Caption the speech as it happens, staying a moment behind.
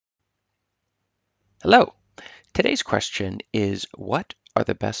Hello. Today's question is, what are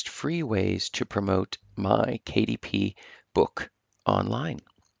the best free ways to promote my KDP book online?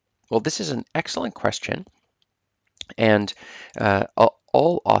 Well, this is an excellent question, and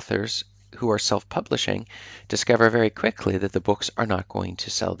all authors who are self-publishing discover very quickly that the books are not going to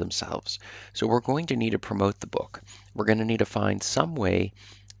sell themselves. So we're going to need to promote the book. We're going to need to find some way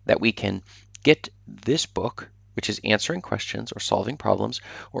that we can get this book, which is answering questions or solving problems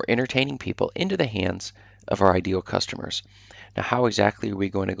or entertaining people, into the hands of our ideal customers. Now, how exactly are we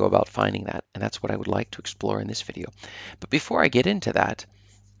going to go about finding that? And that's what I would like to explore in this video. But before I get into that,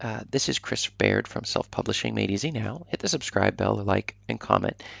 this is Chris Baird from Self-Publishing Made Easy Now. Hit the subscribe bell, like, and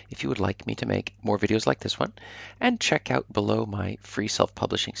comment if you would like me to make more videos like this one. And check out below my free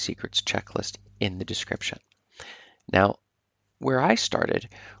self-publishing secrets checklist in the description. Now, where I started,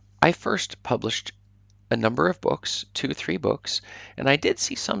 I first published a number of books, 2 or 3 books, and I did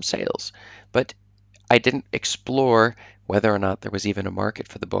see some sales, but I didn't explore whether or not there was even a market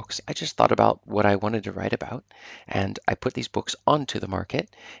for the books. I just thought about what I wanted to write about, and I put these books onto the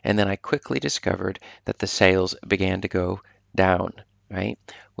market, and then I quickly discovered that the sales began to go down, right?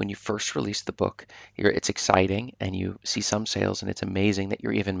 When you first release the book, it's exciting and you see some sales, and it's amazing that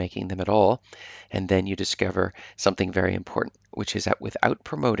you're even making them at all. And then you discover something very important, which is that without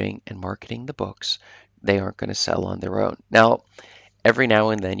promoting and marketing the books, they aren't going to sell on their own. Now, every now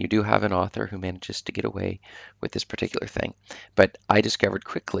and then you do have an author who manages to get away with this particular thing. But I discovered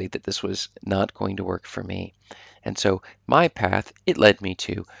quickly that this was not going to work for me. And so my path, it led me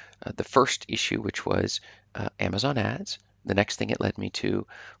to the first issue, which was Amazon ads. The next thing it led me to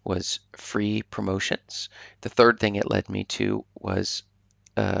was free promotions. The third thing it led me to was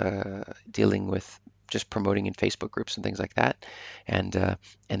dealing with just promoting in Facebook groups and things like that, and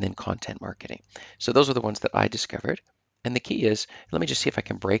then content marketing. So those are the ones that I discovered. And the key is, let me just see if I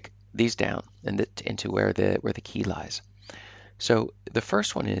can break these down into where the key lies. So the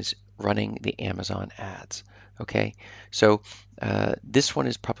first one is running the Amazon ads. Okay, so this one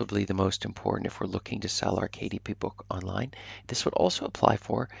is probably the most important if we're looking to sell our KDP book online. This would also apply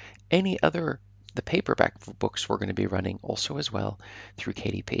for any other the paperback books we're going to be running also as well through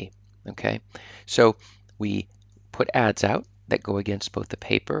KDP. Okay, so we put ads out that go against both the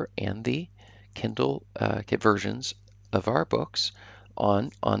paper and the Kindle versions of our books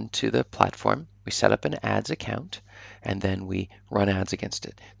onto the platform. We set up an ads account and then we run ads against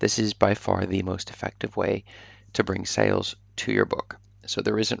it. This is by far the most effective way to bring sales to your book. So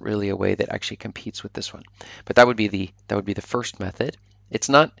there isn't really a way that actually competes with this one. But that would be the first method. It's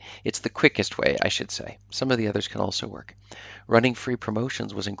the quickest way, I should say. Some of the others can also work. Running free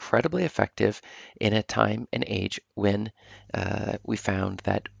promotions was incredibly effective in a time and age when we found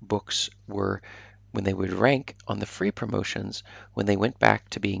that books were, when they would rank on the free promotions, when they went back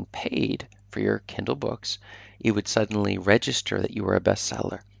to being paid for your Kindle books, it would suddenly register that you were a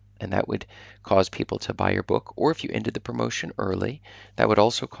bestseller. And that would cause people to buy your book. Or if you ended the promotion early, that would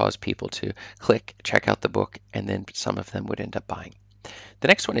also cause people to click, check out the book, and then some of them would end up buying. The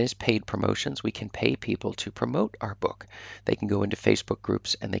next one is paid promotions. We can pay people to promote our book. They can go into Facebook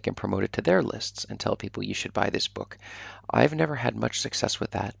groups and they can promote it to their lists and tell people you should buy this book. I've never had much success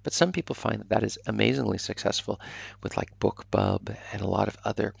with that, but some people find that that is amazingly successful with like BookBub and a lot of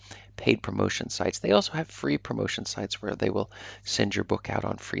other paid promotion sites. They also have free promotion sites where they will send your book out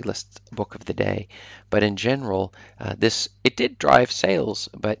on free list book of the day. But in general, it did drive sales,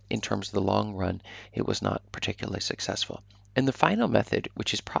 but in terms of the long run, it was not particularly successful. And the final method,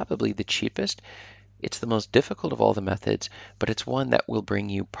 which is probably the cheapest, it's the most difficult of all the methods, but it's one that will bring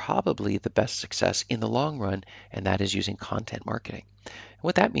you probably the best success in the long run, and that is using content marketing. And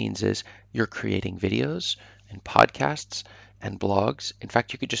what that means is you're creating videos and podcasts and blogs. In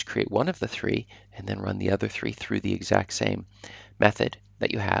fact, you could just create one of the three and then run the other three through the exact same method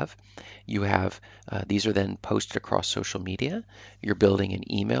that you have. These are then posted across social media. You're building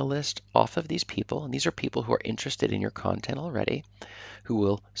an email list off of these people, and these are people who are interested in your content already, who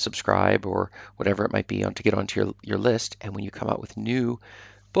will subscribe or whatever it might be to get onto your list. And when you come out with new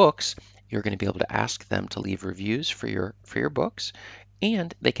books, you're going to be able to ask them to leave reviews for your books,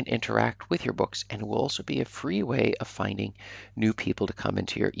 and they can interact with your books, and it will also be a free way of finding new people to come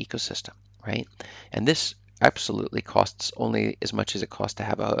into your ecosystem, right? And this absolutely costs only as much as it costs to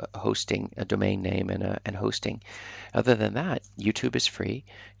have a domain name and hosting. Other than that, YouTube is free.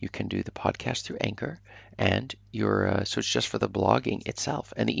 You can do the podcast through Anchor, and so it's just for the blogging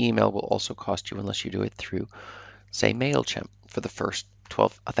itself. And the email will also cost you unless you do it through, say, MailChimp for the first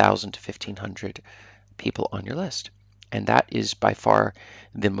 1,000 to 1,500 people on your list. And that is by far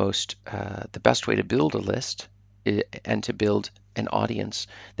the best way to build a list and to build an audience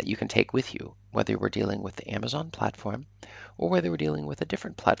that you can take with you, whether we're dealing with the Amazon platform or whether we're dealing with a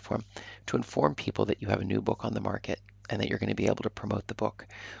different platform, to inform people that you have a new book on the market and that you're going to be able to promote the book.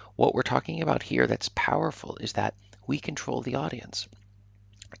 What we're talking about here that's powerful is that we control the audience.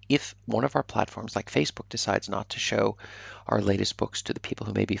 If one of our platforms like Facebook decides not to show our latest books to the people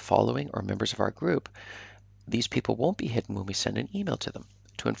who may be following or members of our group, these people won't be hidden when we send an email to them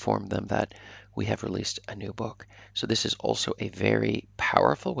to inform them that we have released a new book. So this is also a very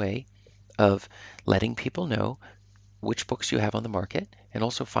powerful way of letting people know which books you have on the market and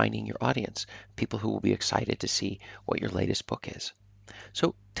also finding your audience, people who will be excited to see what your latest book is.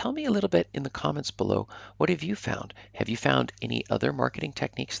 So tell me a little bit in the comments below, what have you found? Have you found any other marketing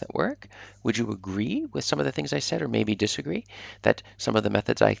techniques that work? Would you agree with some of the things I said or maybe disagree that some of the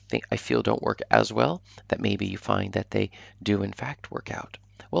methods I feel don't work as well, that maybe you find that they do in fact work out?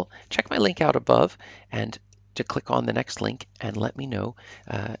 Well, check my link out above and to click on the next link and let me know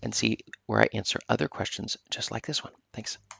and see where I answer other questions just like this one. Thanks.